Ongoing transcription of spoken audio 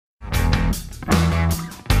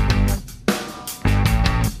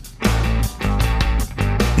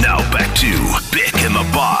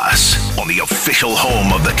official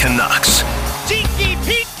home of the Canucks. Tiki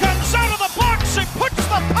Pete comes out of the box and puts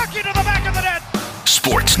the puck into the back of the net.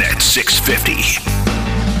 Sportsnet 650.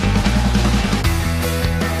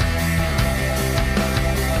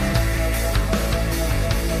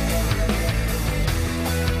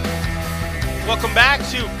 Welcome back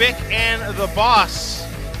to Bick and the Boss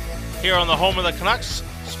here on the home of the Canucks,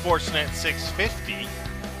 Sportsnet 650.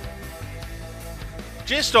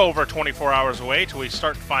 Just over 24 hours away till we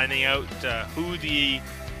start finding out who the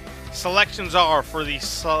selections are for the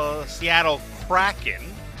Seattle Kraken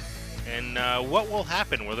and what will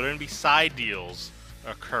happen. Will there going to be side deals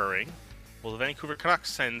occurring? Will the Vancouver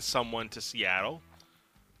Canucks send someone to Seattle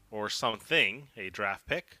or something, a draft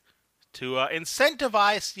pick, to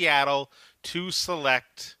incentivize Seattle to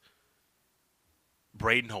select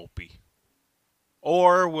Braden Holtby?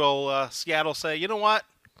 Or will Seattle say, you know what?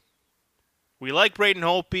 We like Braden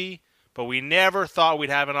Holtby, but we never thought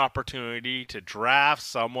we'd have an opportunity to draft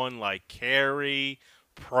someone like Carey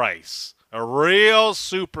Price, a real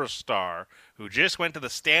superstar who just went to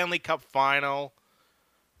the Stanley Cup final,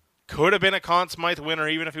 could have been a Conn Smythe winner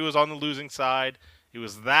even if he was on the losing side. He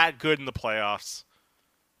was that good in the playoffs.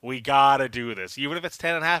 We gotta do this. Even if it's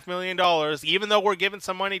 $10.5 million, even though we're giving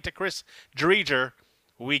some money to Chris Driedger,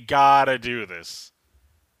 we gotta do this.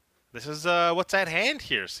 This is what's at hand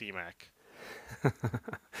here, C-Mac.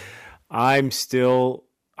 I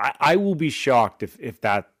will be shocked if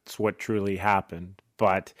that's what truly happened.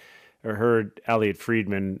 But I heard Elliot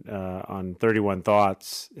Friedman on 31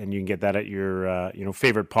 Thoughts, and you can get that at your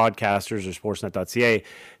favorite podcasters or sportsnet.ca,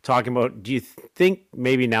 talking about, do you think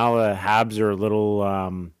maybe now the Habs are a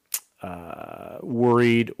little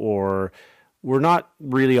worried, or we're not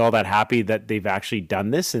really all that happy that they've actually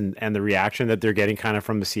done this, and the reaction that they're getting kind of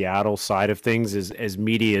from the Seattle side of things as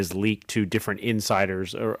media is leaked to different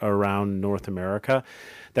insiders around North America,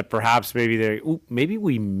 that perhaps maybe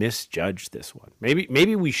we misjudged this one.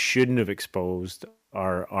 Maybe we shouldn't have exposed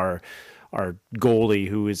our goalie,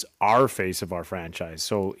 who is our face of our franchise.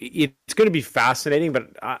 So it's going to be fascinating.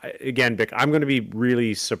 But again, Vic, I'm going to be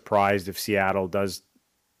really surprised if Seattle does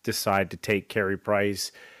decide to take Carey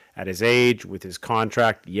Price at his age, with his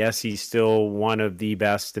contract. Yes, he's still one of the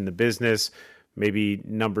best in the business, maybe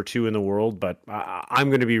number 2 in the world, but I'm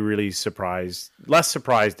going to be really less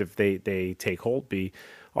surprised if they take Holtby.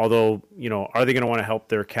 Although, are they going to want to help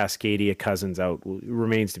their Cascadia cousins out? It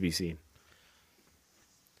remains to be seen.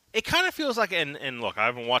 It kind of feels like, and look, I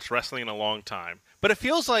haven't watched wrestling in a long time, but it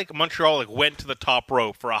feels like Montreal went to the top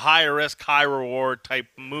rope for a high risk, high reward type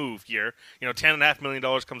move here. $10.5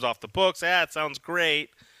 million comes off the books. It sounds great.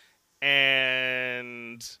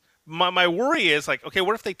 And my worry is, okay,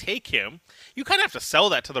 what if they take him? You kind of have to sell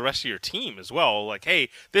that to the rest of your team as well. Like, hey,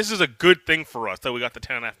 this is a good thing for us that we got the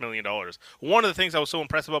 $10.5 million. One of the things I was so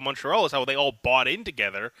impressed about Montreal is how they all bought in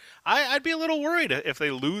together. I'd be a little worried if they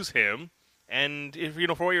lose him. And if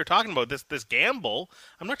for what you're talking about, this gamble,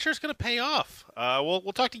 I'm not sure it's going to pay off.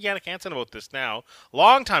 We'll talk to Jannik Hansen about this now.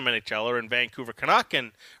 Longtime NHLer and Vancouver Canuck,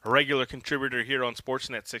 and a regular contributor here on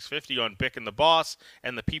Sportsnet 650 on Bick and the Boss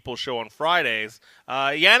and the People Show on Fridays.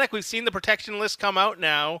 Jannik, we've seen the protection list come out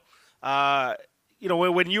now.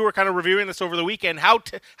 When you were kind of reviewing this over the weekend,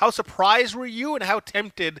 how surprised were you, and how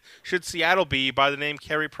tempted should Seattle be by the name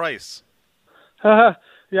Carey Price?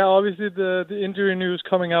 Yeah, obviously the injury news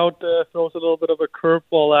coming out throws a little bit of a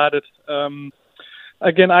curveball at it.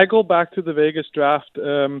 Again, I go back to the Vegas draft.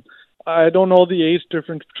 I don't know the age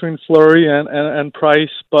difference between Fleury and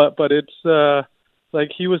Price, but it's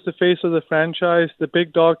he was the face of the franchise, the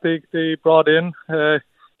big dog they brought in.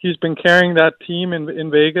 He's been carrying that team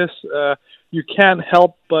in Vegas. You can't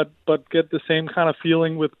help but get the same kind of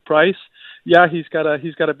feeling with Price. Yeah, he's got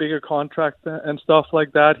a bigger contract and stuff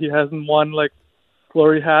like that. He hasn't won like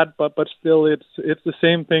Fleury had, but still it's the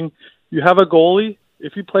same thing. You have a goalie.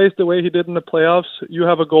 If he plays the way he did in the playoffs, you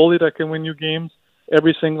have a goalie that can win you games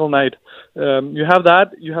every single night. You have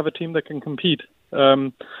that, you have a team that can compete.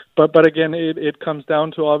 But again, it comes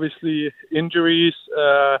down to obviously injuries,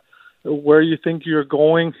 where you think you're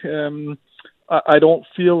going. I don't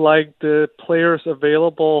feel like the players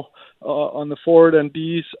available on the forward and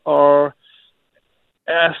Ds are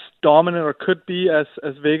as dominant, or could be, as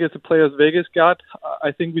Vegas, the players Vegas got.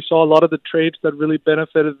 I think we saw a lot of the trades that really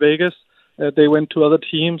benefited Vegas. They went to other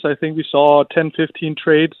teams. I think we saw 10, 15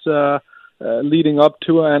 trades leading up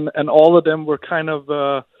to, and all of them were kind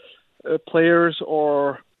of players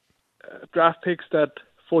or draft picks that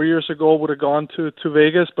 4 years ago would have gone to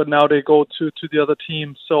Vegas, but now they go to the other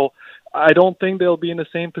team. So I don't think they'll be in the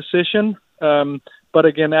same position. But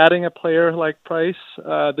again, adding a player like Price,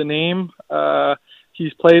 the name,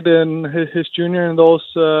 he's played in his junior in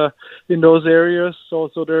those areas. So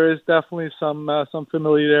there is definitely some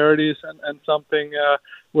familiarities and something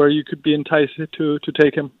where you could be enticed to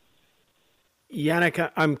take him.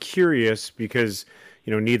 Yannick, I'm curious because,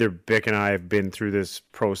 neither Bick and I have been through this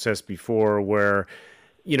process before where,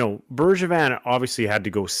 Bergevin obviously had to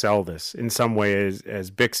go sell this in some way,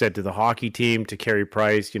 as Bick said, to the hockey team, to Carey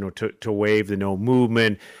Price, to waive the no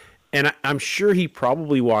movement. And I'm sure he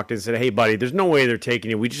probably walked in and said, "Hey, buddy, there's no way they're taking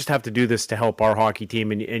you. We just have to do this to help our hockey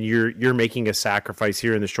team, and you're making a sacrifice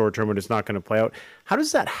here in the short term, and it's not going to play out." How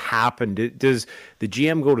does that happen? Does the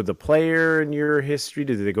GM go to the player in your history?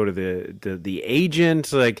 Do they go to the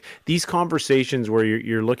agent? Like these conversations where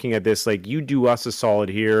you're looking at this, like you do us a solid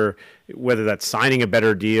here, whether that's signing a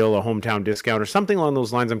better deal, a hometown discount, or something along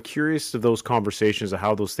those lines. I'm curious of those conversations of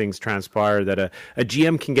how those things transpire, that a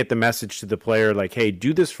GM can get the message to the player like, "Hey,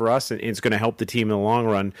 do this for us, and it's going to help the team in the long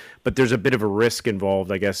run." But there's a bit of a risk involved,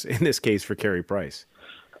 I guess, in this case for Carey Price.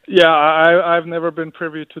 Yeah, I've never been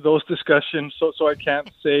privy to those discussions, so I can't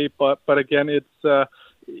say. But again, it's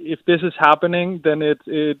if this is happening, then it's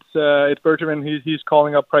Bergevin. He's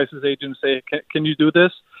calling up Price's agent and say, "Can you do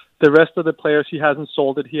this?" The rest of the players, he hasn't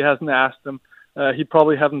sold it. He hasn't asked them. He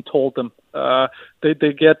probably hasn't told them.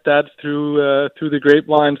 They get that through the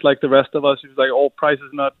grapevines, like the rest of us. He's like, "Oh, Price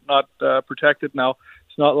is not protected now."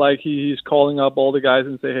 It's not like he's calling up all the guys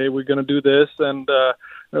and say, "Hey, we're going to do this," and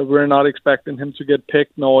we're not expecting him to get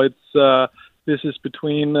picked. No, it's this is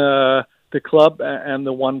between the club and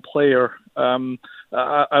the one player.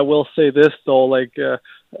 I will say this though, like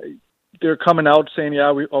they're coming out saying,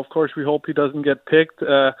 "Yeah, of course we hope he doesn't get picked."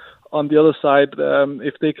 On the other side,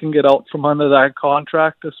 if they can get out from under that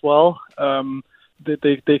contract as well,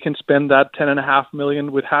 they can spend that $10.5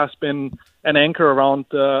 million, which has been an anchor around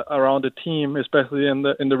the team, especially in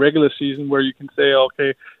the regular season, where you can say,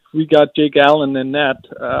 "Okay, we got Jake Allen in net.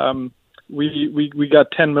 We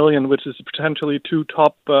got $10 million, which is potentially two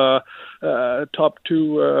top two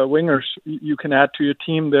wingers you can add to your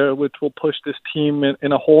team there, which will push this team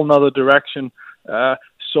in a whole nother direction."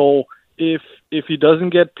 So if he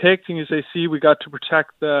doesn't get picked, and you say, "See, we got to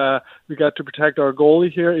protect our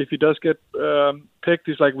goalie here." If he does get picked,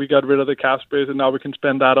 he's like, "We got rid of the cap space, and now we can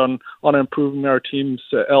spend that on improving our teams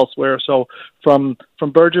elsewhere." So from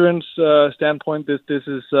Bergevin's standpoint, this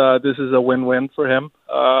is a win-win for him.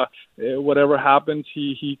 Whatever happens,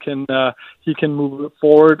 he can move it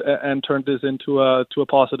forward and turn this into a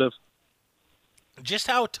positive. Just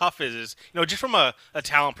how tough is just from a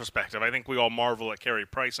talent perspective, I think we all marvel at Carey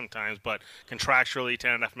Price sometimes, but contractually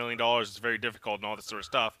 $10.5 million is very difficult and all this sort of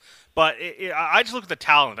stuff. But I just look at the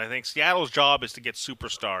talent. I think Seattle's job is to get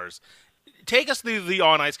superstars. Take us through the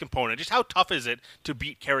on-ice component. Just how tough is it to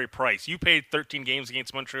beat Carey Price? You played 13 games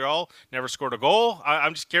against Montreal, never scored a goal.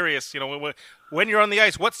 I'm just curious, when you're on the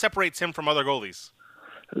ice, what separates him from other goalies?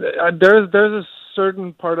 There's a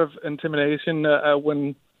certain part of intimidation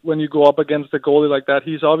when you go up against a goalie like that.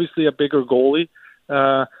 He's obviously a bigger goalie,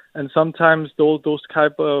 and sometimes those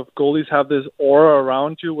type of goalies have this aura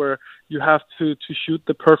around you where you have to shoot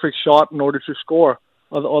the perfect shot in order to score.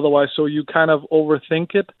 Otherwise, so you kind of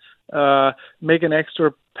overthink it, make an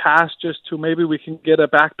extra pass just to maybe we can get a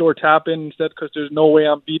backdoor tap in instead because there's no way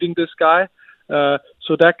I'm beating this guy.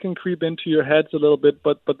 So that can creep into your heads a little bit.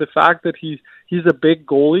 But the fact that he's a big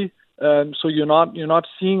goalie, so you're not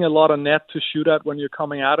seeing a lot of net to shoot at when you're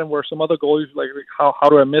coming at him. Where some other goalies like how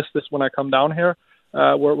do I miss this when I come down here?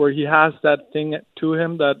 Where he has that thing to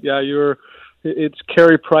him that it's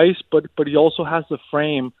Carey Price, but he also has the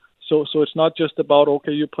frame. So it's not just about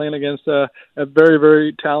you're playing against a very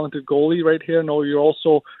very talented goalie right here. No, you're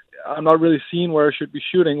also I'm not really seeing where I should be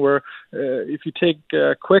shooting. Where if you take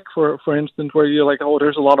Quick for instance, where you're like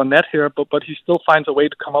there's a lot of net here, but he still finds a way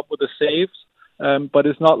to come up with the saves. But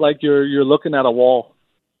it's not like you're looking at a wall.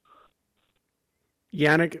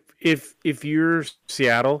 Yannick, if you're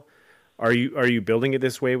Seattle, are you building it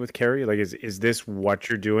this way with Carey? Like, is this what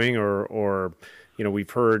you're doing, or we've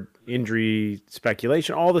heard injury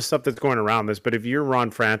speculation, all the stuff that's going around this. But if you're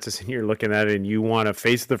Ron Francis and you're looking at it and you want to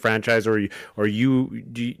face the franchise, do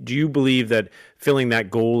you believe that filling that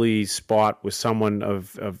goalie spot with someone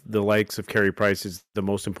of the likes of Carey Price is the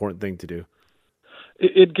most important thing to do?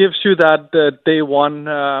 It gives you that day one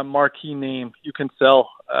marquee name you can sell.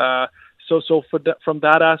 So from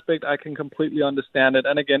that aspect, I can completely understand it.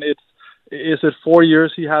 And again, is it 4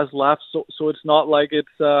 years he has left? So it's not like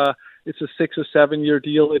it's a 6 or 7 year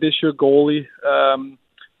deal. It is your goalie.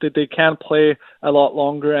 That they can play a lot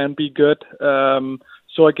longer and be good.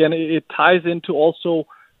 So again, it ties into also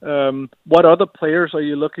what other players are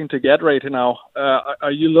you looking to get right now?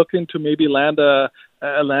 Are you looking to maybe land a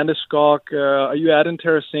Landeskog? Are you adding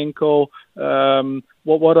Tarasenko?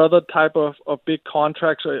 What other type of big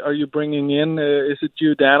contracts are you bringing in? Is it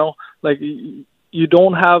Giordano? Like, you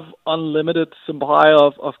don't have unlimited supply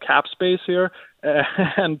of cap space here,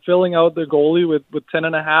 and filling out the goalie with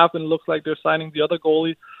 10.5, and it looks like they're signing the other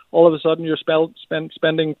goalie. All of a sudden, you're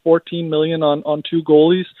spending $14 million on 2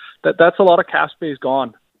 goalies. That's a lot of cap space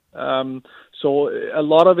gone. So a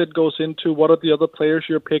lot of it goes into what are the other players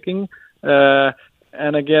you're picking,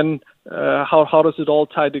 and again, how does it all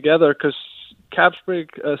tie together? Because cap space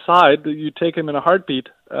aside, you take him in a heartbeat.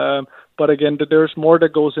 But again, there's more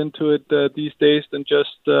that goes into it these days than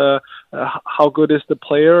just how good is the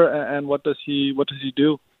player and what does he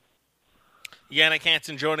do. Jannik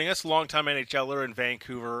Hansen joining us, longtime NHLer and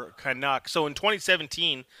Vancouver Canuck. So in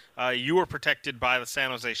 2017, you were protected by the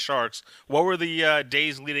San Jose Sharks. What were the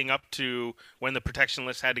days leading up to when the protection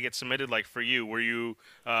list had to get submitted like for you? Were you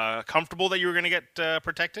comfortable that you were going to get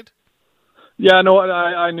protected? Yeah, no,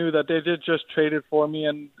 I knew that. They did just trade it for me,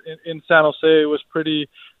 and in San Jose, it was pretty.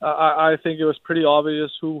 I think it was pretty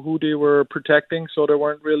obvious who they were protecting, so there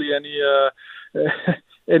weren't really any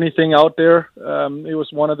anything out there. It was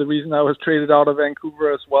one of the reasons I was traded out of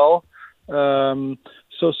Vancouver as well.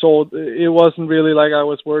 So it wasn't really like I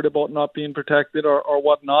was worried about not being protected or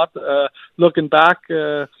whatnot. Looking back,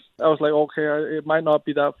 I was like, okay, it might not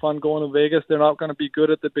be that fun going to Vegas. They're not going to be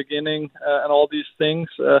good at the beginning and all these things.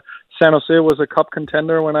 San Jose was a cup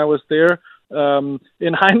contender when I was there.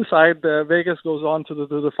 In hindsight, Vegas goes on to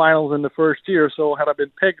the finals in the first year. So had I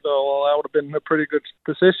been picked, though, I would have been in a pretty good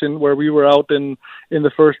position where we were out in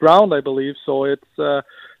the first round, I believe. So it's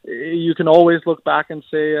you can always look back and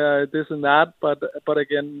say this and that, but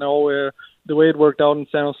again, no. The way it worked out in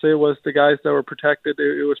San Jose was the guys that were protected.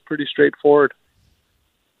 It was pretty straightforward.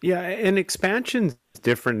 Yeah, and expansion's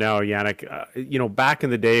different now, Jannik. Back in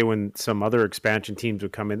the day when some other expansion teams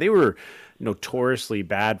would come in, they were notoriously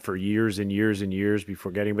bad for years and years and years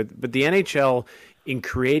before getting. But the NHL, in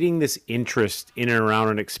creating this interest in and around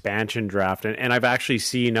an expansion draft, and I've actually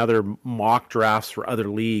seen other mock drafts for other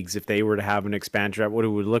leagues, if they were to have an expansion draft, what it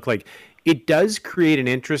would look like. It does create an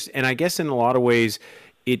interest, and I guess in a lot of ways,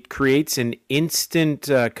 it creates an instant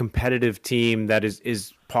competitive team that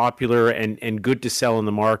is popular and good to sell in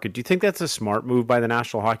the market. Do you think that's a smart move by the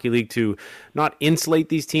National Hockey League to not insulate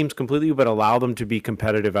these teams completely, but allow them to be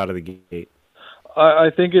competitive out of the gate?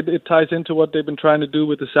 I think it ties into what they've been trying to do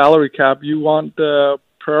with the salary cap. You want the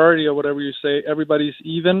priority or whatever you say. Everybody's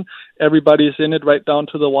even. Everybody's in it right down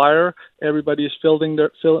to the wire. Everybody's filling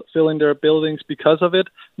their buildings because of it.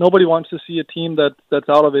 Nobody wants to see a team that's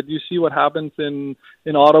out of it. You see what happens in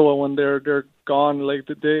Ottawa when they're gone. Like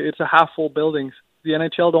it's a half full buildings. The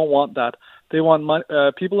NHL don't want that. They want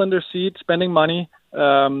people in their seats spending money.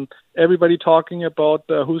 Everybody talking about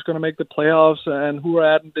who's going to make the playoffs and who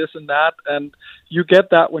are adding this and that. And you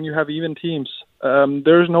get that when you have even teams.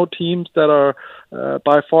 There's no teams that are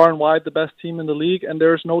by far and wide the best team in the league, and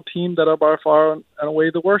there's no team that are by far and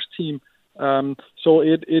away the worst team. So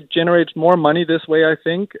it generates more money this way, I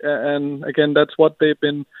think. And again, that's what they've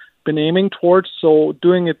been aiming towards. So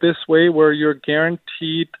doing it this way, where you're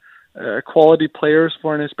guaranteed quality players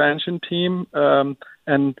for an expansion team,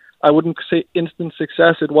 and I wouldn't say instant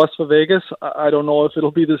success. It was for Vegas. I don't know if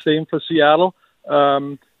it'll be the same for Seattle,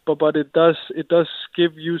 but it does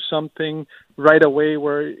give you something right away.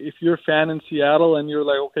 Where if you're a fan in Seattle and you're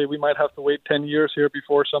like, okay, we might have to wait 10 years here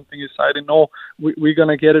before something is signed. No, we're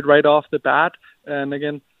gonna get it right off the bat. And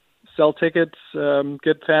again, sell tickets,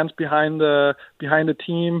 get fans behind the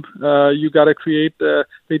team. You got to create.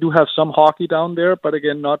 They do have some hockey down there, but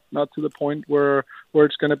again, not to the point where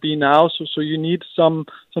it's going to be now. So you need some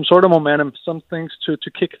sort of momentum, some things to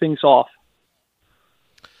kick things off.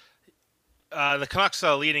 The Canucks,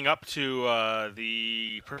 leading up to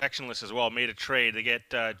the protection list as well, made a trade. They get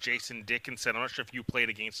Jason Dickinson. I'm not sure if you played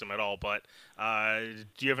against him at all, but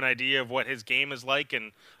do you have an idea of what his game is like?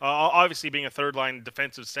 And obviously, being a third-line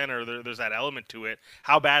defensive center, there's that element to it.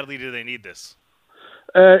 How badly do they need this?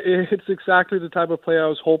 It's exactly the type of player I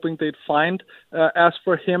was hoping they'd find. As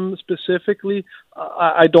for him specifically,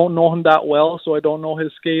 I don't know him that well, so I don't know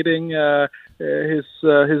his skating, his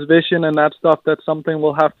vision and that stuff. That's something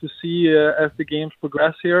we'll have to see as the games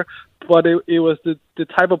progress here. But it was the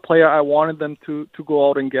type of player I wanted them to go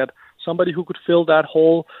out and get. Somebody who could fill that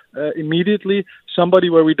hole immediately. Somebody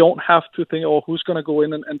where we don't have to think, oh, who's going to go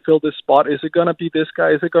in and fill this spot? Is it going to be this guy?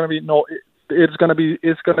 Is it going to be no? It's going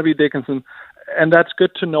to be Dickinson. And that's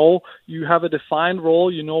good to know. You have a defined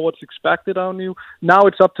role. You know what's expected on you. Now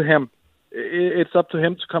it's up to him. It's up to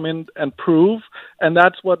him to come in and prove, and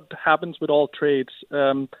that's what happens with all trades.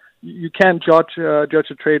 You can't judge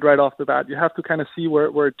a trade right off the bat. You have to kind of see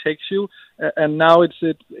where it takes you, and now it's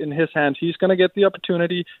in his hands. He's going to get the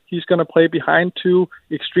opportunity. He's going to play behind two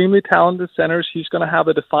extremely talented centers. He's going to have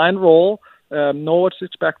a defined role, know what's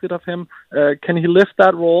expected of him. Can he lift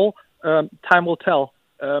that role? Time will tell.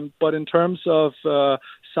 But in terms of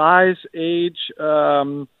size, age,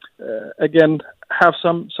 again, have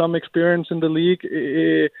some experience in the league,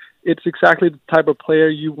 it's exactly the type of player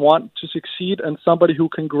you want to succeed and somebody who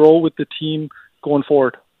can grow with the team going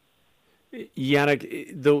forward.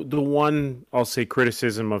 Jannik, the one, I'll say,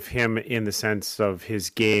 criticism of him in the sense of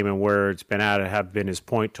his game and where it's been at have been his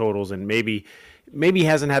point totals, and maybe he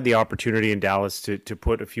hasn't had the opportunity in Dallas to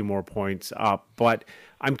put a few more points up. But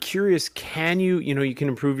I'm curious, can you can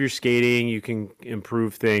improve your skating, you can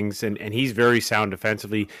improve things, and he's very sound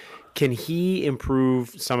defensively. Can he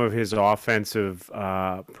improve some of his offensive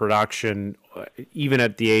production even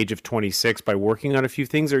at the age of 26 by working on a few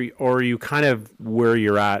things, or are you kind of where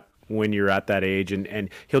you're at when you're at that age and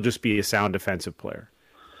he'll just be a sound defensive player?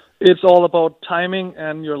 It's all about timing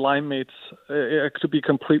and your line mates, to be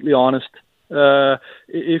completely honest.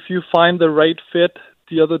 If you find the right fit,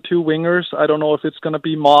 the other two wingers, I don't know if it's going to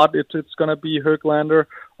be Mott, if it's going to be Höglander,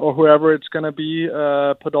 or whoever it's going to be,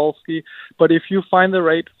 Podolski. But if you find the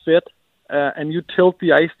right fit and you tilt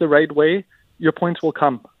the ice the right way, your points will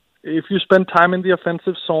come. If you spend time in the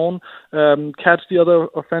offensive zone, catch the other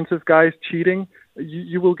offensive guys cheating,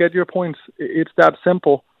 you will get your points. It's that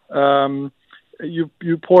simple.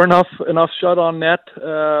 You pour enough shot on net,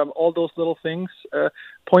 all those little things,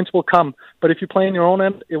 points will come. But if you play in your own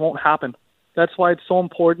end, it won't happen. That's why it's so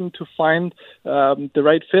important to find the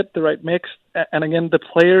right fit, the right mix, and again, the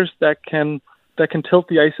players that can tilt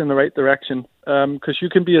the ice in the right direction. Because you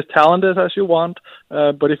can be as talented as you want,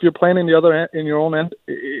 but if you're playing in your own end,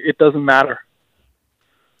 it doesn't matter.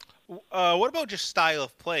 What about just style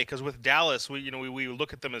of play? Because with Dallas, we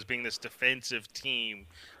look at them as being this defensive team,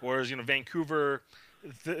 whereas Vancouver,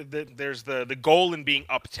 there's the goal in being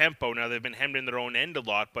up tempo. Now they've been hemmed in their own end a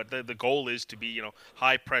lot, but the goal is to be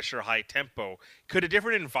high pressure, high tempo. Could a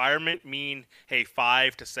different environment mean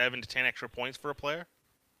 5 to 7 to 10 extra points for a player?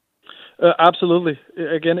 Absolutely.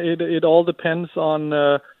 Again, it all depends on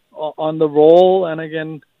the role, and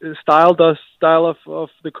again, style of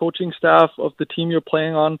the coaching staff of the team you're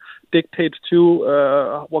playing on dictates too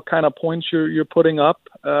what kind of points you're putting up.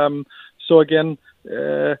 So again,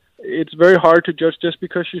 it's very hard to judge just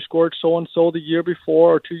because you scored so and so the year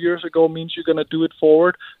before or 2 years ago means you're going to do it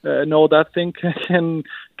forward. No, that thing can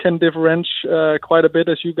differentiate quite a bit,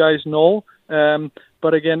 as you guys know.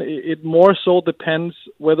 But again, it more so depends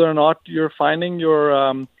whether or not you're finding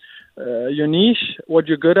your niche, what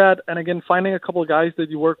you're good at, and again, finding a couple of guys that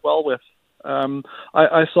you work well with.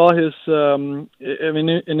 I saw his an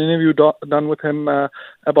interview done with him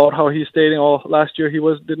about how he's stating, last year he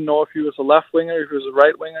didn't know if he was a left winger, if he was a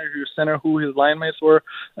right winger, if he was center, who his line mates were.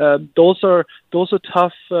 Those are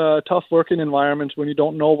tough working environments when you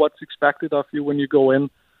don't know what's expected of you when you go in.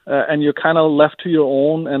 And you're kind of left to your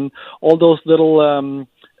own, and all those little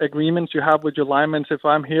agreements you have with your linemen. If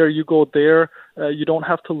I'm here, you go there. You don't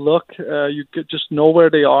have to look. You just know where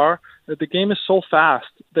they are. The game is so fast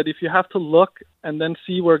that if you have to look and then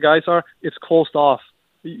see where guys are, it's closed off.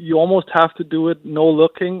 You almost have to do it no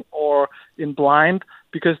looking or in blind,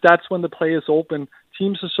 because that's when the play is open.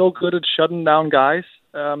 Teams are so good at shutting down guys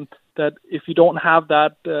that if you don't have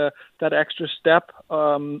that extra step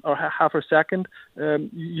or half a second,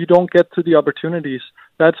 you don't get to the opportunities.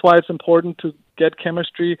 That's why it's important to get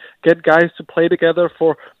chemistry, get guys to play together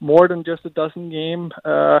for more than just a dozen games.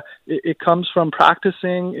 It comes from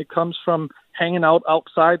practicing. It comes from hanging out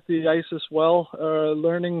outside the ice as well,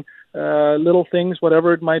 learning little things,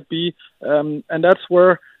 whatever it might be. And that's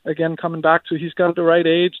where, again, coming back to, he's got the right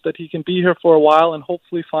age that he can be here for a while and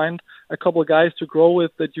hopefully find a couple of guys to grow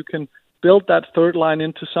with that you can build that third line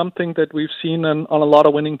into something that we've seen on a lot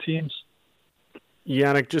of winning teams.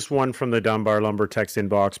 Jannik, just one from the Dunbar Lumber text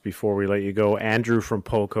inbox before we let you go. Andrew from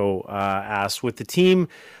Poco asks, with the team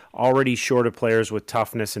already short of players with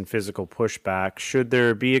toughness and physical pushback, should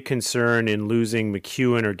there be a concern in losing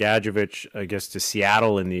McEwen or Gadjovich, I guess, to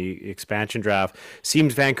Seattle in the expansion draft?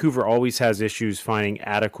 Seems Vancouver always has issues finding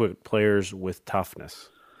adequate players with toughness.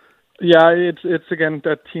 Yeah, it's again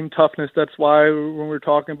that team toughness. That's why when we're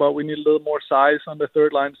talking about we need a little more size on the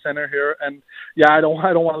third line center here. And yeah, I don't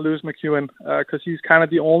want to lose McEwen because he's kind of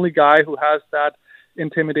the only guy who has that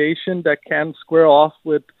intimidation that can square off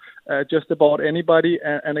with just about anybody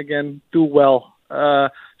and again do well.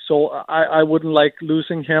 So I wouldn't like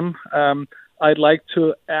losing him. I'd like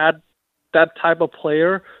to add that type of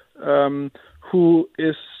player who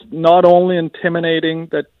is not only intimidating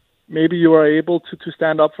that maybe you are able to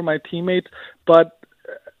stand up for my teammates, but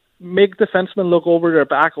make defensemen look over their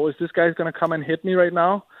back. Oh, is this guy's going to come and hit me right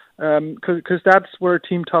now? Because that's where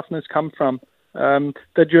team toughness comes from.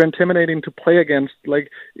 That you're intimidating to play against. Like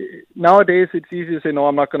nowadays, it's easy to say, no,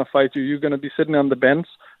 I'm not going to fight you. You're going to be sitting on the bench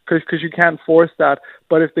because you can't force that.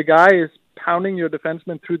 But if the guy is pounding your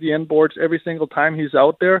defenseman through the end boards every single time he's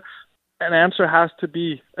out there, an answer has to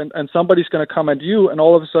be, and somebody's going to come at you, and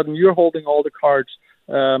all of a sudden you're holding all the cards,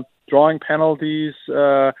 drawing penalties,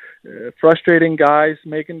 frustrating guys,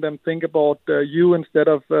 making them think about you instead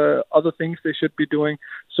of other things they should be doing.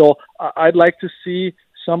 So I'd like to see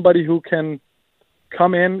somebody who can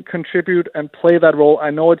come in, contribute, and play that role.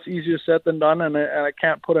 I know it's easier said than done, and I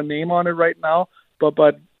can't put a name on it right now,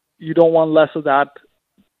 but you don't want less of that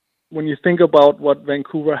when you think about what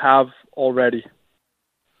Vancouver have already.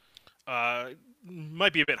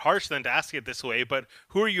 Might be a bit harsh then to ask it this way, but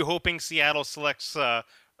who are you hoping Seattle selects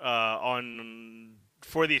on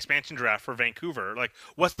for the expansion draft for Vancouver? Like,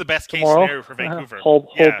 what's the best case scenario for Vancouver?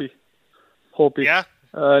 Holtby. Yeah?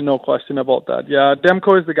 No question about that. Yeah,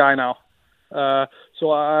 Demko is the guy now. So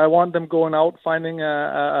I want them going out, finding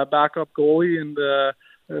a backup goalie in the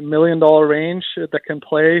 $1 million range that can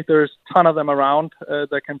play. There's a ton of them around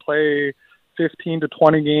that can play 15 to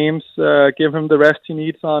 20 games, give him the rest he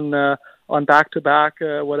needs on back-to-back,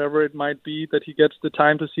 whatever it might be, that he gets the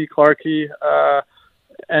time to see Clarkey,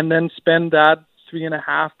 and then spend that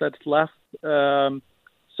 3.5 that's left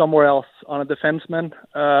somewhere else on a defenseman,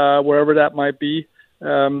 wherever that might be.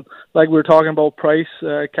 Like we were talking about price,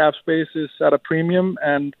 cap space is at a premium,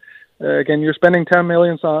 and again, you're spending $10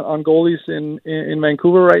 million on goalies in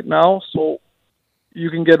Vancouver right now, so you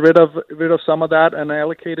can get rid of some of that and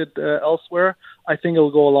allocate it elsewhere. I think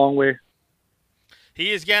it'll go a long way.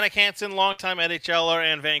 He is Jannik Hansen, longtime NHLer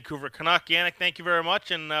and Vancouver Canuck. Jannik, thank you very much,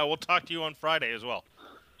 and we'll talk to you on Friday as well.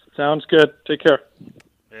 Sounds good. Take care.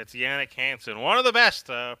 It's Jannik Hansen, one of the best.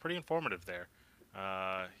 Pretty informative there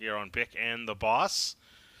here on Bick and the Boss.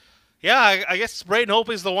 Yeah, I guess Braden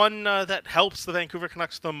Holtby is the one that helps the Vancouver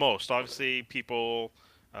Canucks the most. Obviously, people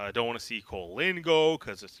don't want to see Cole Lind go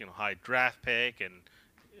because it's high draft pick and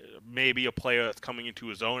maybe a player that's coming into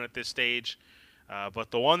his own at this stage.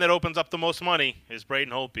 But the one that opens up the most money is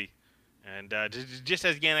Braden Holtby. And just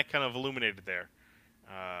as Jannik kind of illuminated there,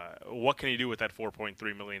 what can he do with that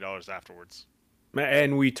 $4.3 million afterwards?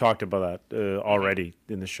 And we talked about that already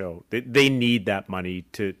in the show. They need that money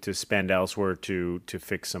to spend elsewhere to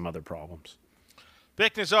fix some other problems.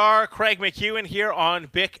 Bick Nazar, Craig McEwen here on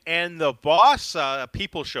Bick and the Boss. A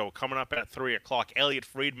People Show coming up at 3 o'clock. Elliot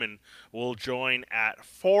Friedman will join at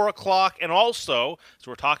 4 o'clock. And also, so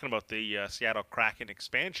we're talking about the Seattle Kraken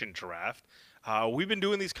expansion draft. We've been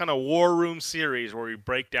doing these kind of war room series where we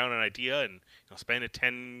break down an idea and spend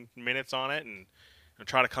 10 minutes on it and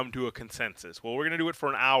try to come to a consensus. Well, we're going to do it for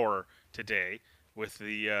an hour today with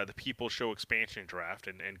the People Show expansion draft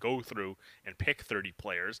and go through and pick 30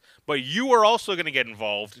 players. But you are also going to get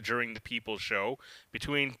involved during the People Show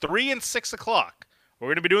between 3 and 6 o'clock. We're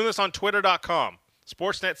going to be doing this on Twitter.com,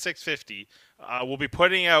 Sportsnet 650. We'll be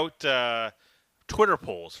putting out Twitter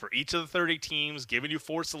polls for each of the 30 teams, giving you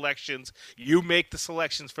 4 selections. You make the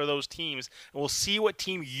selections for those teams, and we'll see what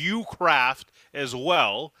team you craft as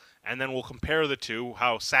well. And then we'll compare the two,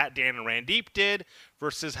 how Sat, Dan, and Randeep did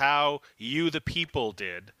versus how you, the people,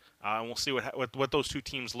 did. And we'll see what those two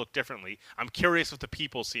teams look differently. I'm curious if the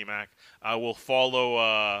people, C-Mac, will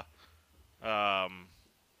follow the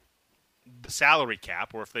salary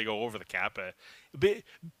cap, or if they go over the cap. Be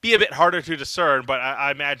a bit harder to discern, but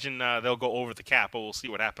I imagine they'll go over the cap, but we'll see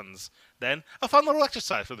what happens then. A fun little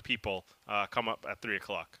exercise for the people come up at 3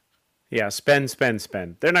 o'clock. Yeah, spend.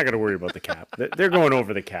 They're not going to worry about the cap. They're going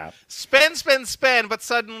over the cap. Spend, but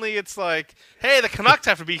suddenly it's like, hey, the Canucks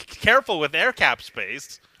have to be careful with their cap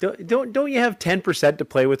space. Don't you have 10% to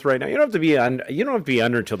play with right now? You don't have to be under. You don't have to be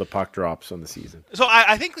under until the puck drops on the season. So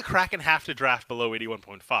I think the Kraken have to draft below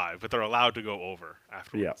 81.5, but they're allowed to go over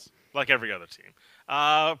afterwards, like every other team.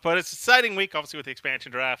 But it's an exciting week, obviously, with the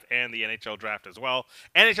expansion draft and the NHL draft as well.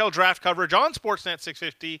 NHL draft coverage on Sportsnet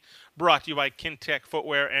 650, brought to you by Kintec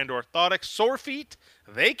Footwear and Orthotics. Sore feet,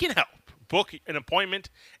 they can help. Book an appointment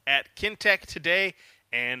at Kintec today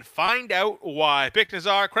and find out why. Bick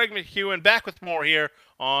Nazar, Craig McEwen, back with more here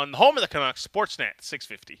on the home of the Canucks, Sportsnet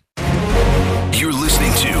 650. You're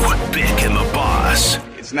listening to Bick and the Boss.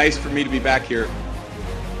 It's nice for me to be back here.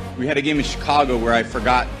 We had a game in Chicago where I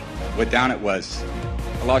forgot what down it was.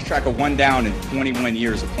 I lost track of one down in 21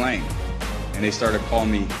 years of playing, and they started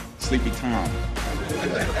calling me Sleepy Tom.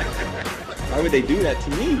 Why would they do that to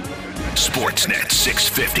me? Sportsnet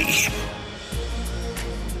 650.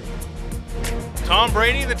 Tom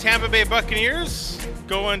Brady, the Tampa Bay Buccaneers,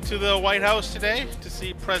 going to the White House today to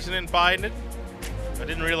see President Biden. I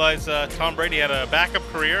didn't realize Tom Brady had a backup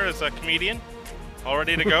career as a comedian, all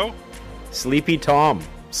ready to go. Sleepy Tom.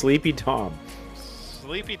 Sleepy Tom.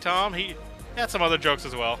 Sleepy Tom, he had some other jokes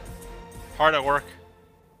as well. Hard at work.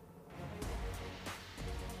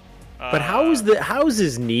 But how's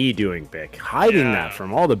his knee doing, Bick? Hiding that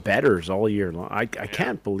from all the bettors all year long. I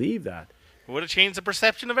can't believe that. Would have changed the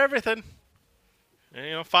perception of everything.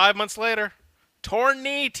 And, 5 months later, torn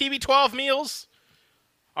knee, TB12 meals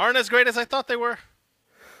aren't as great as I thought they were.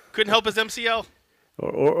 Couldn't help his MCL.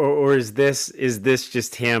 Or is this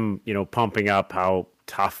just him, pumping up how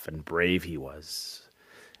tough and brave he was?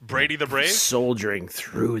 Brady the Brave? Soldiering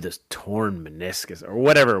through this torn meniscus or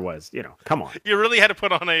whatever it was. Come on. You really had to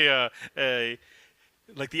put on a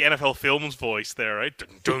like the NFL Films voice there, right?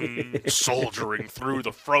 Dun, dun, soldiering through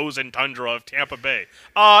the frozen tundra of Tampa Bay.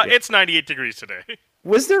 It's 98 degrees today.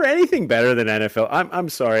 Was there anything better than NFL? I'm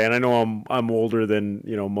sorry, and I know I'm older than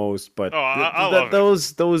most, but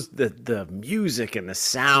the music and the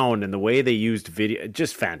sound and the way they used video,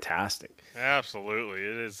 just fantastic. Absolutely,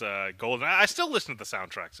 it is golden. I still listen to the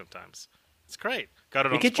soundtrack sometimes. It's great. Got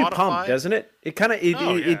it on Spotify. It gets you pumped, doesn't it? It kind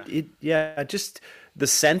of just the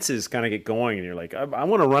senses kind of get going, and you're like, I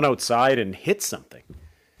want to run outside and hit something.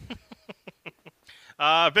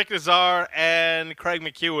 Vic Nazar and Craig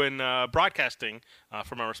McEwen broadcasting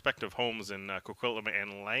from our respective homes in Coquitlam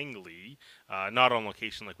and Langley, not on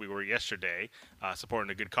location like we were yesterday, supporting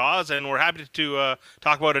a good cause. And we're happy to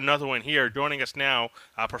talk about another one here. Joining us now,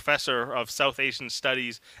 Professor of South Asian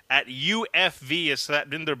Studies at UFV, is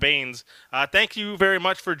Satvinder Bains. Thank you very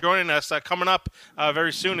much for joining us. Coming up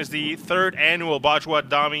very soon is the 3rd annual Bajwa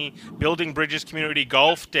Dami Building Bridges Community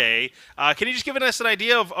Golf Day. Can you just give us an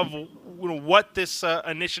idea of what this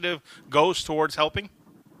initiative goes towards helping?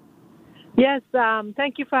 Yes,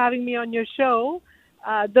 thank you for having me on your show.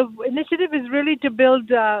 The initiative is really to build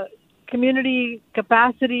community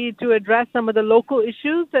capacity to address some of the local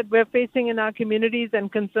issues that we're facing in our communities and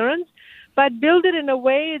concerns, but build it in a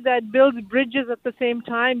way that builds bridges at the same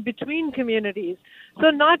time between communities. So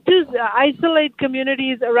not to isolate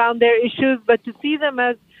communities around their issues, but to see them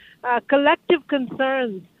as collective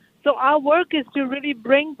concerns. So our work is to really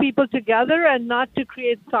bring people together and not to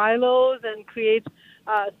create silos and create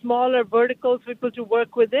smaller verticals for people to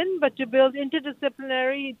work within, but to build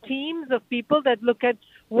interdisciplinary teams of people that look at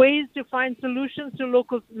ways to find solutions to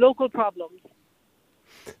local problems.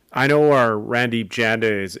 I know our Randeep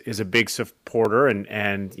Janda is a big supporter,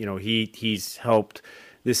 and he's helped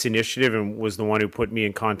this initiative and was the one who put me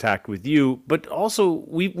in contact with you. But also,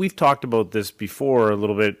 we've talked about this before a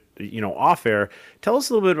little bit, off air. Tell us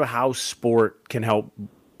a little bit about how sport can help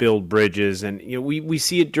build bridges. And we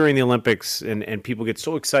see it during the Olympics, and people get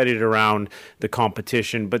so excited around the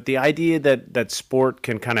competition. But the idea that sport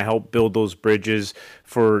can kind of help build those bridges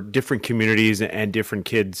for different communities and different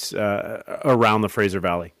kids around the Fraser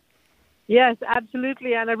Valley. Yes,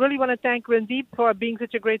 absolutely. And I really want to thank Randeep for being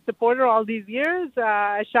such a great supporter all these years.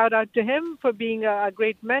 A shout out to him for being a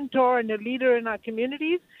great mentor and a leader in our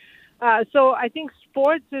communities. So I think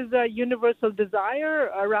sports is a universal desire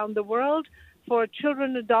around the world for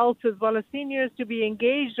children, adults, as well as seniors to be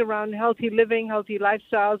engaged around healthy living, healthy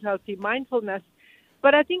lifestyles, healthy mindfulness.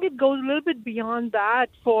 But I think it goes a little bit beyond that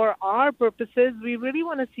for our purposes. We really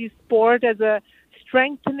want to see sport as a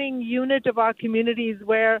strengthening unit of our communities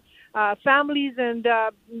where families and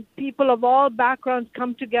people of all backgrounds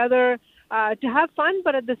come together to have fun,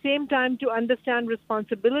 but at the same time to understand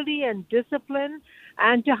responsibility and discipline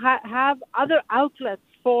and to have other outlets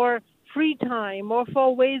for free time or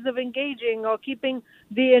for ways of engaging or keeping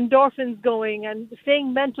the endorphins going and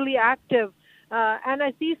staying mentally active. And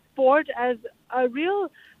I see sport as a real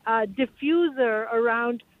diffuser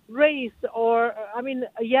around race or,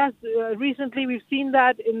 recently we've seen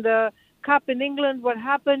that in the Cup in England, what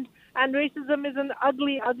happened, and racism is an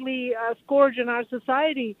ugly, ugly scourge in our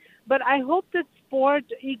society. But I hope that sport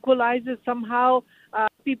equalizes somehow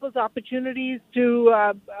people's opportunities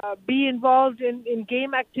to be involved in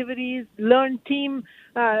game activities, learn team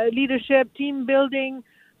leadership, team building,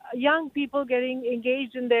 young people getting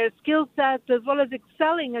engaged in their skill sets as well as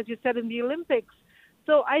excelling, as you said, in the Olympics.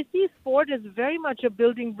 So I see sport as very much a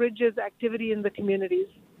building bridges activity in the communities.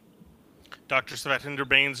 Dr. Satinder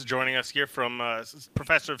Bains joining us here from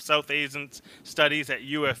Professor of South Asian Studies at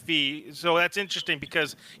UFE. So that's interesting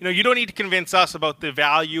because, you don't need to convince us about the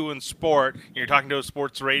value in sport. You're talking to a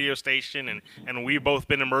sports radio station, and we've both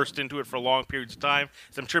been immersed into it for long periods of time,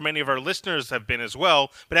 as I'm sure many of our listeners have been as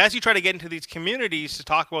well. But as you try to get into these communities to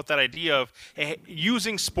talk about that idea of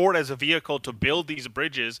using sport as a vehicle to build these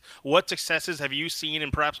bridges, what successes have you seen,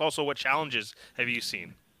 and perhaps also what challenges have you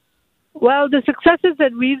seen? Well, the successes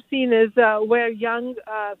that we've seen is where young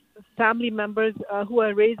family members who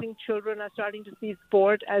are raising children are starting to see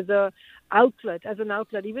sport as an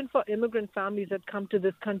outlet, even for immigrant families that come to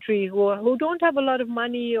this country who don't have a lot of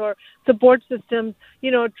money or support systems,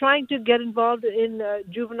 trying to get involved in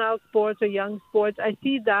juvenile sports or young sports. I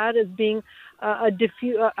see that as being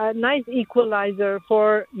a nice equalizer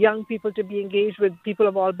for young people to be engaged with people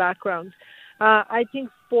of all backgrounds. I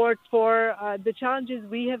think sport for the challenges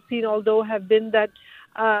we have seen, although, have been that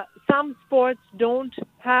some sports don't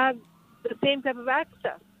have the same type of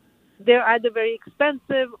access. They're either very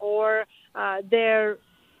expensive or they're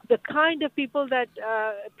the kind of people that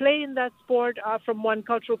play in that sport are from one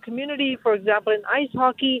cultural community. For example, in ice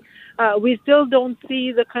hockey, we still don't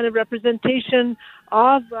see the kind of representation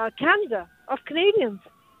of Canada, of Canadians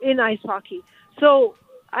in ice hockey. So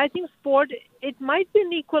I think sport, it might be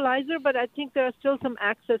an equalizer, but I think there are still some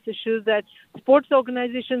access issues that sports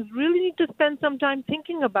organizations really need to spend some time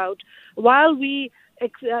thinking about. While we,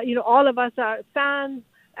 all of us are fans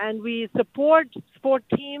and we support sport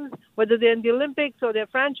teams, whether they're in the Olympics or they're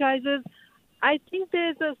franchises, I think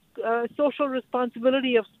there's a social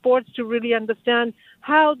responsibility of sports to really understand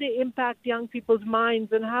how they impact young people's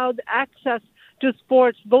minds and how the access to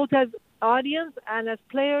sports, both as audience and as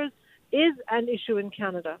players, is an issue in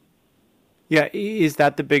Canada. Yeah, is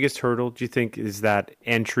that the biggest hurdle, do you think, is that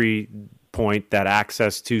entry point, that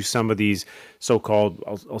access to some of these so-called,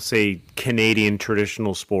 I'll say, Canadian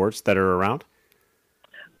traditional sports that are around?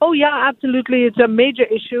 Oh, yeah, absolutely. It's a major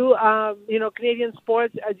issue. Canadian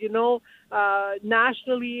sports, as you know,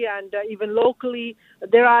 nationally and even locally,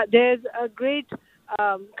 there's a great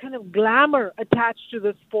kind of glamour attached to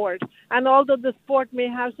the sport. And although the sport may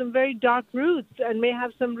have some very dark roots and may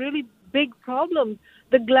have some really big problems,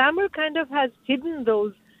 the glamour kind of has hidden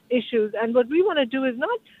those issues. And what we want to do is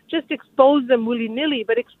not just expose them willy-nilly,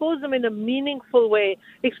 but expose them in a meaningful way,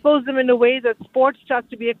 expose them in a way that sports starts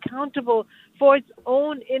to be accountable for its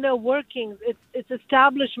own inner workings, its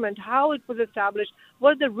establishment, how it was established,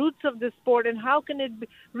 what are the roots of this sport, and how can it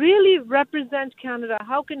really represent Canada?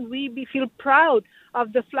 How can we feel proud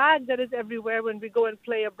of the flag that is everywhere when we go and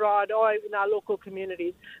play abroad or in our local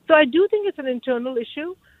communities? So I do think it's an internal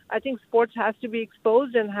issue. I think sports has to be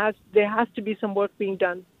exposed and there has to be some work being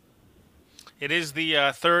done. It is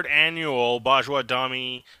the third annual Bajwa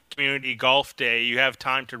Dami Community Golf Day. You have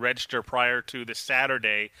time to register prior to this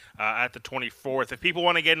Saturday at the 24th. If people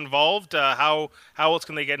want to get involved, how else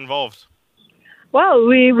can they get involved? Well,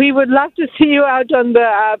 we would love to see you out on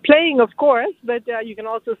the playing, of course, but you can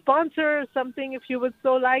also sponsor something if you would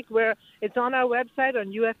so like, where it's on our website,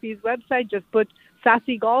 on UFE's website. Just put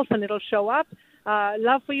Sassy Golf and it'll show up.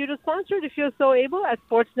 Love for you to sponsor it if you're so able, as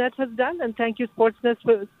Sportsnet has done. And thank you, Sportsnet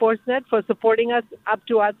for supporting us up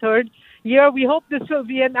to our third year. We hope this will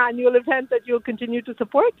be an annual event that you'll continue to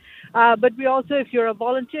support. But we also, if you're a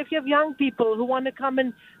volunteer, if you have young people who want to come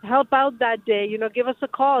and help out that day, give us a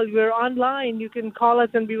call. We're online. You can call us,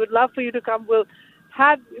 and we would love for you to come. We'll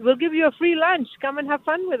give you a free lunch. Come and have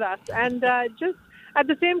fun with us. And just at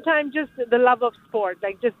the same time, just the love of sport,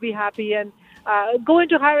 just be happy and go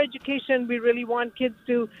into higher education. We really want kids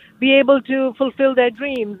to be able to fulfill their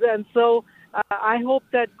dreams. And so I hope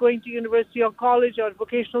that going to university or college or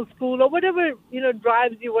vocational school or whatever,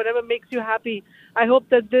 drives you, whatever makes you happy, I hope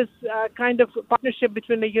that this kind of partnership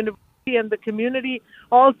between the university and the community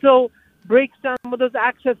also breaks down some of those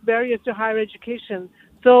access barriers to higher education.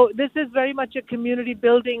 So this is very much a community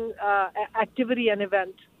building activity and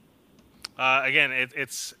event. Again,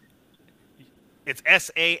 it's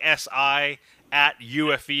SASI@ufe.ca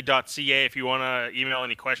if you want to email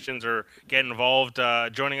any questions or get involved.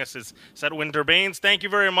 Joining us is Satinder Bains. Thank you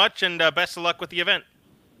very much, and best of luck with the event.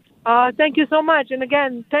 Thank you so much. And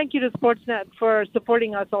again, thank you to Sportsnet for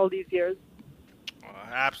supporting us all these years.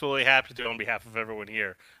 Absolutely happy to on behalf of everyone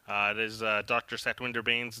here. It is Dr. Satinder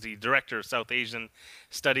Bains, the Director of South Asian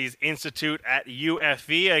Studies Institute at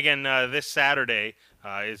UFE. Again, this Saturday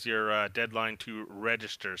is your deadline to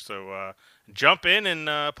register. So jump in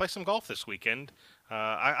and play some golf this weekend.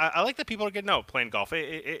 I like that people are getting out playing golf.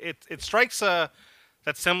 It strikes that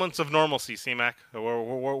semblance of normalcy, CMAC.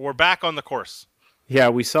 We're back on the course. Yeah,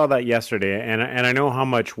 we saw that yesterday, and I know how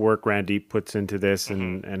much work Randeep puts into this,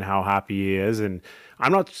 and how happy he is, and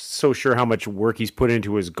I'm not so sure how much work he's put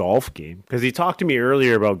into his golf game, because he talked to me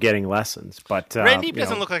earlier about getting lessons. But Randeep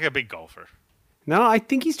doesn't look like a big golfer. No, I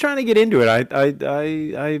think he's trying to get into it.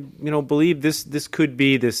 I believe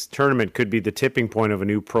this tournament could be the tipping point of a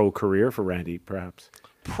new pro career for Randeep, perhaps.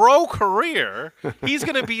 Pro career? He's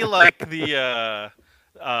going to be like the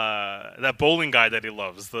that bowling guy that he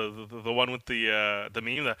loves, the one with the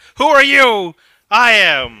meme. Who are you? I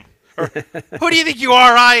am. Or, who do you think you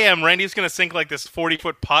are? I am. Randy's gonna sink like this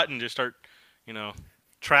 40-foot putt and just start,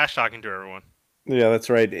 trash talking to everyone. Yeah, that's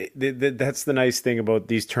right. That's the nice thing about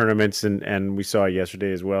these tournaments, and we saw it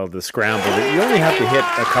yesterday as well. The scramble. You only have to hit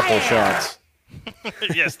a couple shots.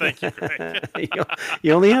 Yes, thank you, Greg.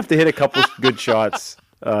 You only have to hit a couple good shots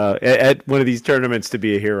at one of these tournaments to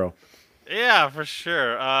be a hero. Yeah, for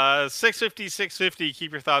sure. 650.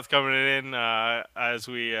 Keep your thoughts coming in as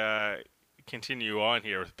we continue on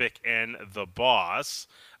here with Bick and the Boss.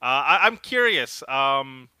 I'm curious,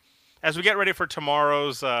 as we get ready for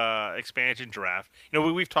tomorrow's expansion draft,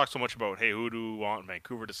 we've talked so much about, hey, who do we want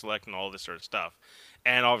Vancouver to select and all this sort of stuff.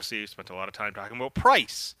 And obviously we spent a lot of time talking about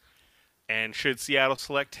Price and should Seattle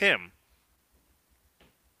select him.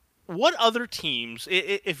 What other teams,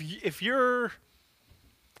 if you're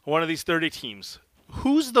one of these 30 teams,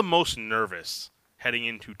 who's the most nervous heading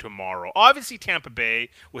into tomorrow? Obviously Tampa Bay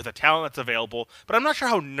with the talent that's available, but I'm not sure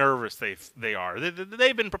how nervous they are.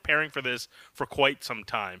 They've been preparing for this for quite some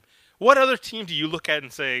time. What other team do you look at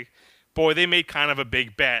and say, boy, they made kind of a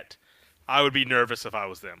big bet. I would be nervous if I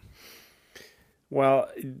was them. Well,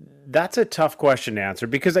 that's a tough question to answer,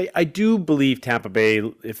 because I do believe Tampa Bay,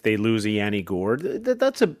 if they lose Yanni Gourde,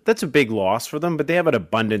 that's a big loss for them, but they have an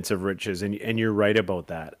abundance of riches, and you're right about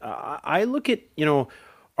that. I look at,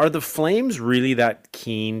 are the Flames really that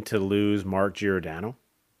keen to lose Mark Giordano?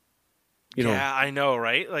 Yeah, I know,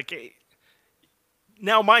 right? Like,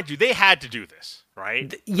 now, mind you, they had to do this,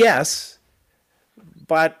 right? Yes,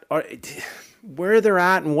 but where they're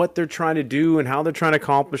at and what they're trying to do and how they're trying to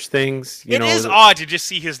accomplish things. It is odd to just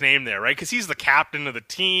see his name there, right? Because he's the captain of the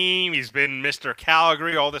team. He's been Mr.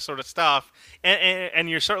 Calgary, all this sort of stuff. And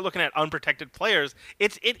you start looking at unprotected players.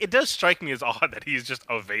 It does strike me as odd that he's just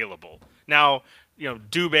available. Now,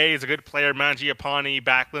 Dubé is a good player. Mangiapane,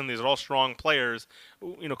 Backlund, these are all strong players.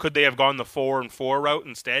 Could they have gone the 4-4 route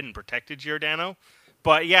instead and protected Giordano?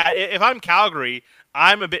 But yeah, if I'm Calgary,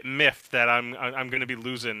 I'm a bit miffed that I'm going to be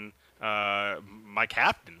losing my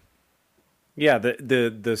captain. Yeah,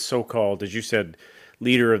 the so-called, as you said,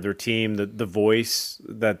 leader of their team, the voice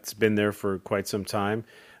that's been there for quite some time.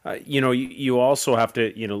 You also have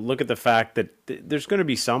to look at the fact that there's going to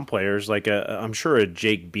be some players like I'm sure a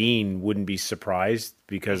Jake Bean wouldn't be surprised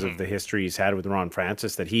because of the history he's had with Ron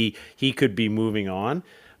Francis that he could be moving on.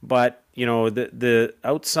 But the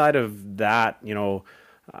outside of that,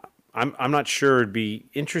 I'm not sure. It'd be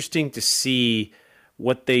interesting to see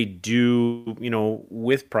what they do,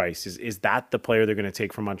 with Price. Is that the player they're going to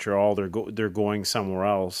take from Montreal? They're going somewhere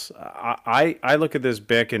else. I look at this,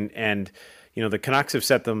 Bick, and the Canucks have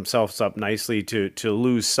set themselves up nicely to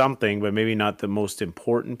lose something, but maybe not the most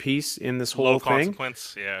important piece in this whole thing. Low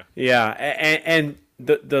consequence, yeah. Yeah, and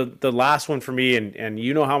the last one for me, and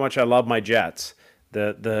you know how much I love my Jets.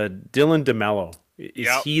 The Dylan DeMello, is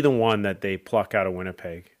he the one that they pluck out of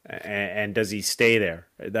Winnipeg? And does he stay there?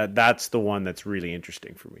 That's the one that's really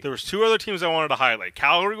interesting for me. There was two other teams I wanted to highlight.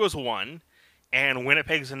 Calgary was one, and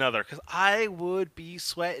Winnipeg's another. Because I would be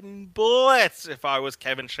sweating bullets if I was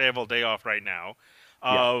Kevin Cheveldayoff right now.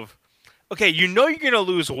 Okay, you're going to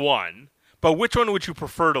lose one, but which one would you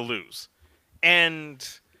prefer to lose? And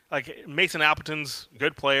like Mason Appleton's a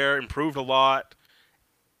good player, improved a lot.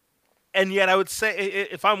 And yet I would say,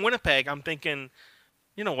 if I'm Winnipeg, I'm thinking,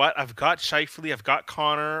 you know what? I've got Scheifele, I've got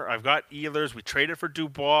Connor, I've got Ehlers. We traded for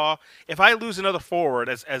Dubois. If I lose another forward,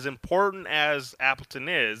 as important as Appleton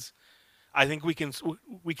is, I think we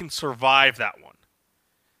can survive that one.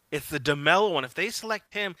 It's the DeMello one. If they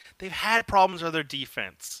select him, they've had problems with their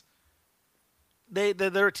defense.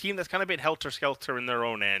 They're a team that's kind of been helter-skelter in their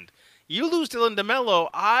own end. You lose Dylan DeMello,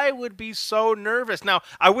 I would be so nervous. Now,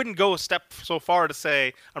 I wouldn't go a step so far to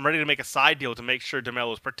say I'm ready to make a side deal to make sure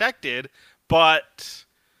DeMello is protected, but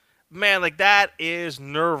man, like that is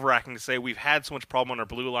nerve-wracking to say we've had so much problem on our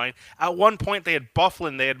blue line. At one point, they had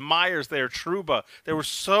Bufflin, they had Myers, they had Trouba. They were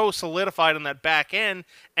so solidified in that back end,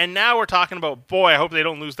 and now we're talking about, boy, I hope they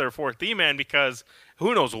don't lose their fourth D-man because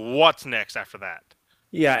who knows what's next after that.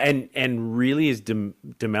 Yeah, and really is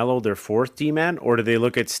DeMello their fourth D-man, or do they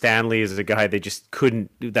look at Stanley as a guy they just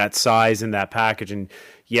couldn't do that size and that package? And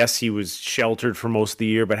yes, he was sheltered for most of the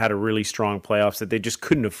year, but had a really strong playoffs that they just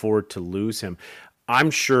couldn't afford to lose him.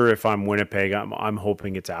 I'm sure if I'm Winnipeg, I'm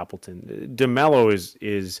hoping it's Appleton. DeMello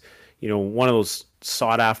is one of those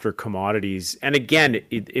sought after commodities. And again,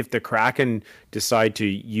 if the Kraken decide to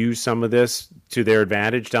use some of this to their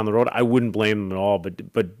advantage down the road, I wouldn't blame them at all. But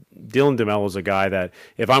Dylan DeMello is a guy that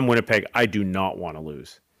if I'm Winnipeg, I do not want to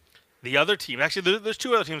lose. The other team, actually, there's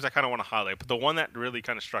two other teams I kind of want to highlight, but the one that really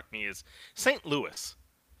kind of struck me is St. Louis.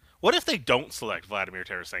 What if they don't select Vladimir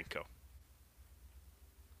Tarasenko?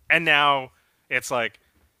 And now it's like,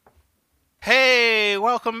 hey,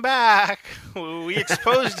 welcome back. We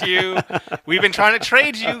exposed you. We've been trying to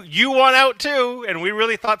trade you. You won out too, and we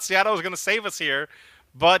really thought Seattle was going to save us here.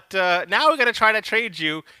 But now we're going to try to trade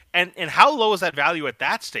you. And how low is that value at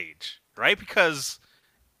that stage, right? Because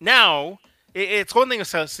now it's one thing if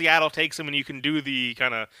Seattle takes him and you can do the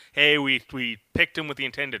kind of, hey, we picked him with the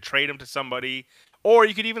intent to trade him to somebody. Or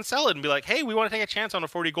you could even sell it and be like, hey, we want to take a chance on a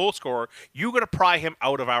 40-goal scorer. You got to pry him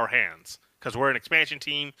out of our hands. Because we're an expansion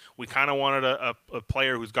team, we kind of wanted a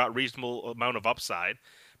player who's got reasonable amount of upside.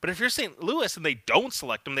 But if you're St. Louis and they don't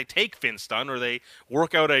select him, they take Finstun or they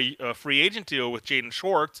work out a free agent deal with Jaden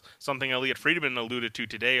Schwartz, something Elliot Friedman alluded to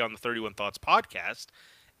today on the 31 Thoughts podcast,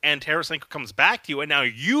 and Tarasenko comes back to you, and now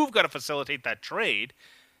you've got to facilitate that trade,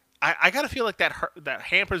 I got to feel like that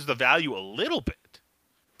hampers the value a little bit.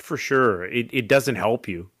 For sure. It doesn't help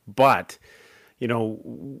you, but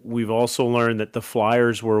we've also learned that the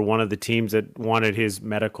Flyers were one of the teams that wanted his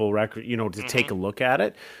medical record, to take a look at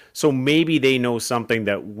it. So maybe they know something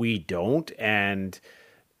that we don't. And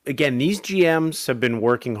again, these GMs have been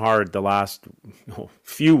working hard the last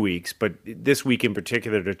few weeks, but this week in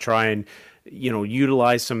particular to try and,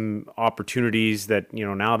 utilize some opportunities that,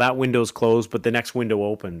 now that window's closed, but the next window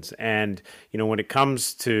opens. And, when it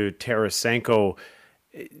comes to Tarasenko,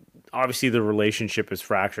 obviously the relationship is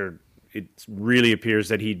fractured. It really appears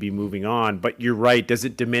that he'd be moving on. But you're right. Does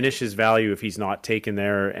it diminish his value if he's not taken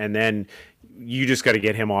there? And then you just got to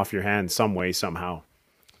get him off your hands some way, somehow.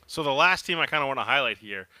 So the last team I kind of want to highlight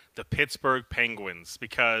here, the Pittsburgh Penguins,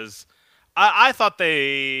 because I thought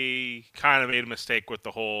they kind of made a mistake with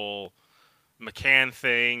the whole McCann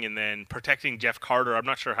thing and then protecting Jeff Carter. I'm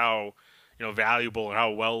not sure how valuable and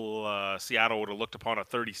how well Seattle would have looked upon a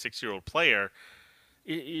 36-year-old player.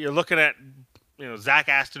 You're looking at Zach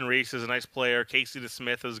Aston Reese is a nice player. Casey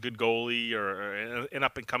DeSmith is a good goalie or an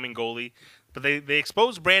up-and-coming goalie. But they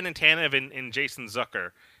exposed Brandon Tanev and Jason Zucker.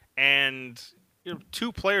 And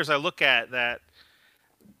two players I look at that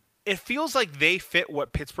it feels like they fit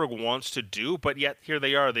what Pittsburgh wants to do, but yet here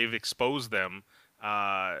they are. They've exposed them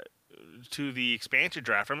to the expansion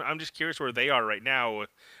draft. I'm just curious where they are right now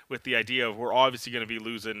with the idea of we're obviously going to be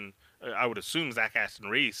losing, I would assume, Zach Aston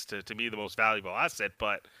Reese to be the most valuable asset,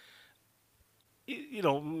 but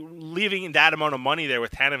leaving that amount of money there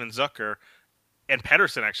with Tanev and Zucker and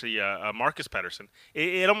Pettersson, actually, Marcus Pettersson,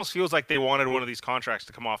 it almost feels like they wanted one of these contracts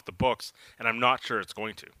to come off the books, and I'm not sure it's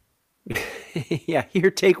going to. Yeah, here,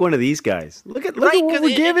 take one of these guys. Look at what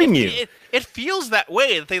we're giving you. It feels that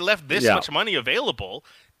way that they left this much money available,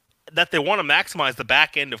 that they want to maximize the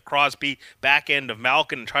back end of Crosby, back end of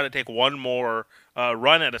Malkin, and try to take one more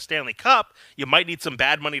run at a Stanley Cup. You might need some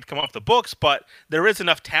bad money to come off the books, but there is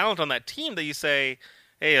enough talent on that team that you say,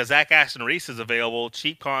 hey, Zach Aston Reese is available,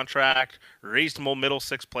 cheap contract, reasonable middle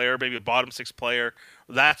six player, maybe a bottom six player.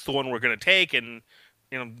 That's the one we're going to take, and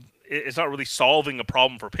it's not really solving a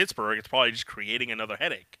problem for Pittsburgh. It's probably just creating another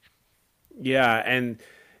headache. Yeah, and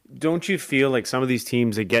don't you feel like some of these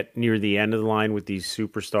teams that get near the end of the line with these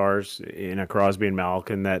superstars in a Crosby and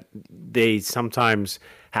Malkin that they sometimes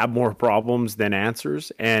have more problems than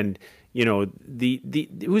answers? And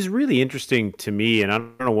it was really interesting to me, and I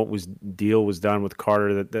don't know what deal was done with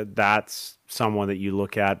Carter that's someone that you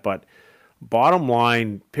look at, but bottom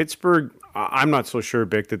line, Pittsburgh, I'm not so sure,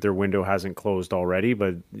 Bick, that their window hasn't closed already,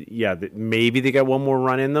 but yeah, maybe they got one more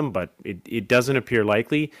run in them, but it doesn't appear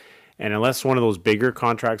likely. And unless one of those bigger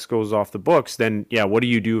contracts goes off the books, then yeah, what do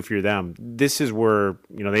you do if you're them? This is where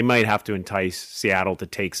they might have to entice Seattle to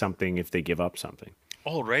take something if they give up something.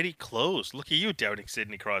 Already closed. Look at you doubting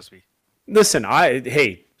Sidney Crosby. Listen,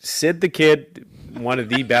 Sid the Kid, one of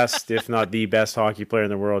the best, if not the best hockey player in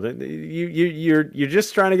the world. You're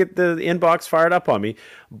just trying to get the inbox fired up on me,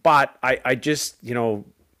 but I just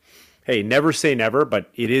hey, never say never. But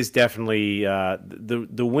it is definitely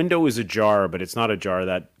the window is ajar, but it's not ajar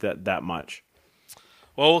that much.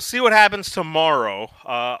 Well, we'll see what happens tomorrow.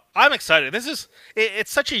 I'm excited.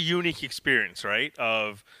 It's such a unique experience, right?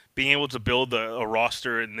 Of being able to build a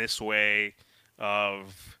roster in this way,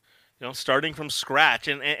 of starting from scratch,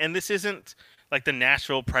 and this isn't like the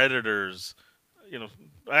Nashville Predators.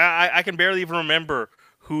 I can barely even remember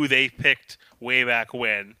who they picked way back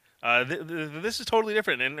when. This is totally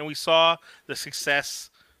different, and we saw the success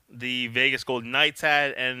the Vegas Golden Knights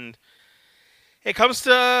had, and it comes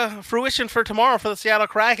to fruition for tomorrow for the Seattle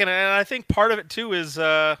Kraken, and I think part of it too is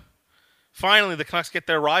finally the Canucks get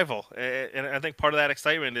their rival, and I think part of that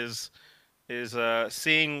excitement is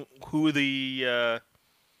seeing who the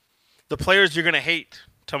players you're going to hate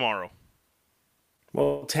tomorrow.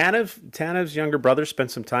 Well, Tanev's younger brother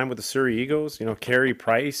spent some time with the Surrey Eagles. Carey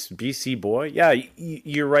Price, BC boy. Yeah,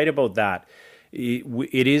 you're right about that.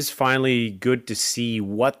 It is finally good to see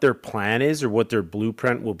what their plan is or what their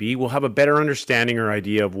blueprint will be. We'll have a better understanding or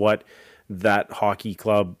idea of what that hockey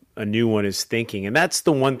club, a new one, is thinking. And that's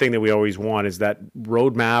the one thing that we always want, is that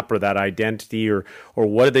roadmap or that identity or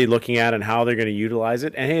what are they looking at and how they're going to utilize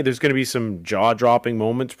it. And hey, there's going to be some jaw-dropping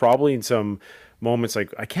moments probably, and some moments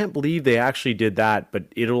like, I can't believe they actually did that, but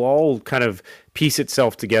it'll all kind of piece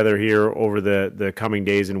itself together here over the coming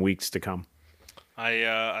days and weeks to come.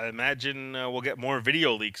 I imagine we'll get more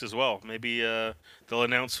video leaks as well. Maybe they'll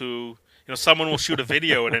announce who. Someone will shoot a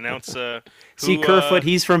video and announce. See, Kerfoot,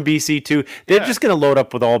 he's from BC too. They're just going to load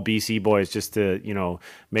up with all BC boys just to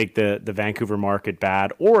make the Vancouver market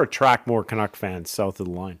bad or attract more Canuck fans south of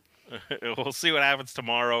the line. We'll see what happens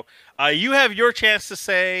tomorrow. You have your chance to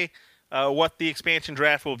say what the expansion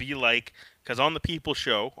draft will be like, because on the People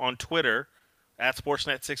Show on Twitter at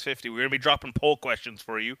Sportsnet 650, we're going to be dropping poll questions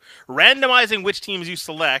for you, randomizing which teams you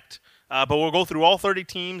select, but we'll go through all 30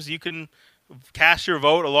 teams. You can cast your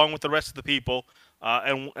vote along with the rest of the people,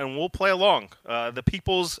 and we'll play along. The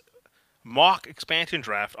People's mock expansion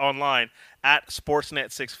draft online at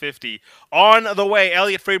Sportsnet 650. On the way,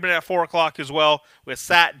 Elliot Friedman at 4 o'clock as well with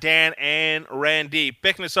Sat, Dan, and Randy.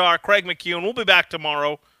 Bick Nassar, Craig McEwen. We'll be back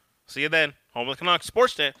tomorrow. See you then. Home of the Canucks,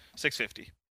 Sportsnet 650.